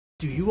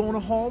Do you own a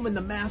home in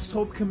the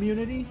Masthope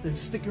community? Then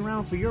stick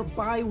around for your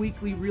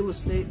bi-weekly real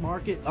estate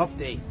market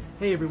update.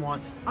 Hey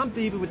everyone, I'm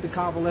David with the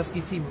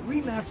Kovaleski team at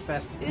RE/MAX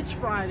Fest. It's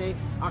Friday,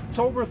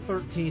 October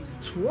 13th,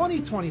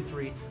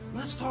 2023.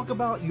 Let's talk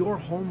about your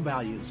home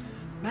values.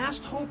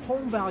 Masthope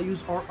home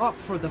values are up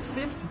for the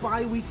 5th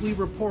bi-weekly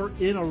report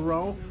in a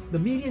row. The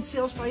median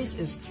sales price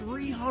is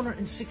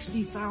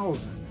 $360,000.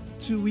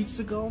 2 weeks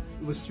ago,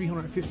 it was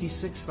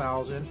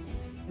 $356,000.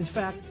 In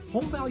fact,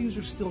 home values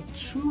are still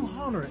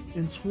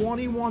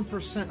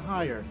 221%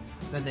 higher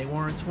than they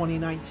were in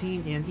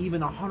 2019 and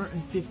even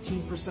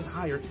 115%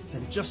 higher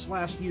than just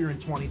last year in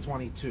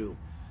 2022.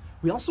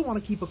 We also want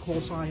to keep a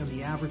close eye on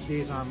the average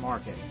days on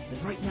market.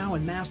 And right now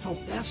in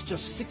Masthope, that's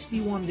just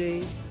 61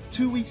 days.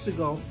 2 weeks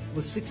ago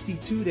was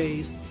 62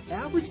 days.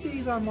 Average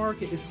days on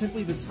market is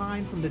simply the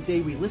time from the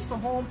day we list a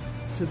home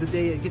to the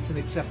day it gets an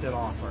accepted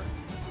offer.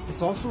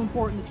 It's also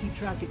important to keep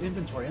track of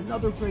inventory.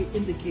 Another great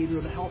indicator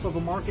of the health of a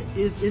market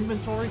is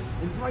inventory.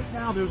 And right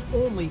now, there's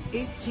only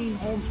 18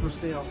 homes for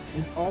sale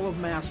in all of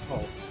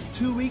Masthope.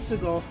 2 weeks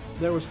ago,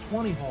 there was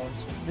 20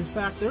 homes. In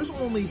fact, there's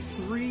only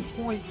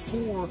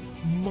 3.4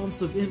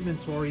 months of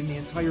inventory in the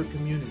entire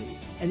community.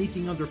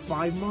 Anything under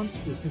 5 months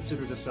is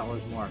considered a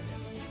seller's market.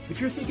 If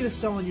you're thinking of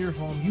selling your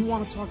home, you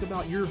want to talk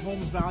about your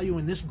home's value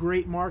in this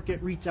great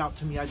market, reach out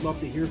to me. I'd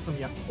love to hear from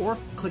you. Or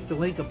click the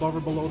link above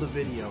or below the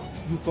video.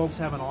 You folks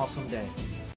have an awesome day.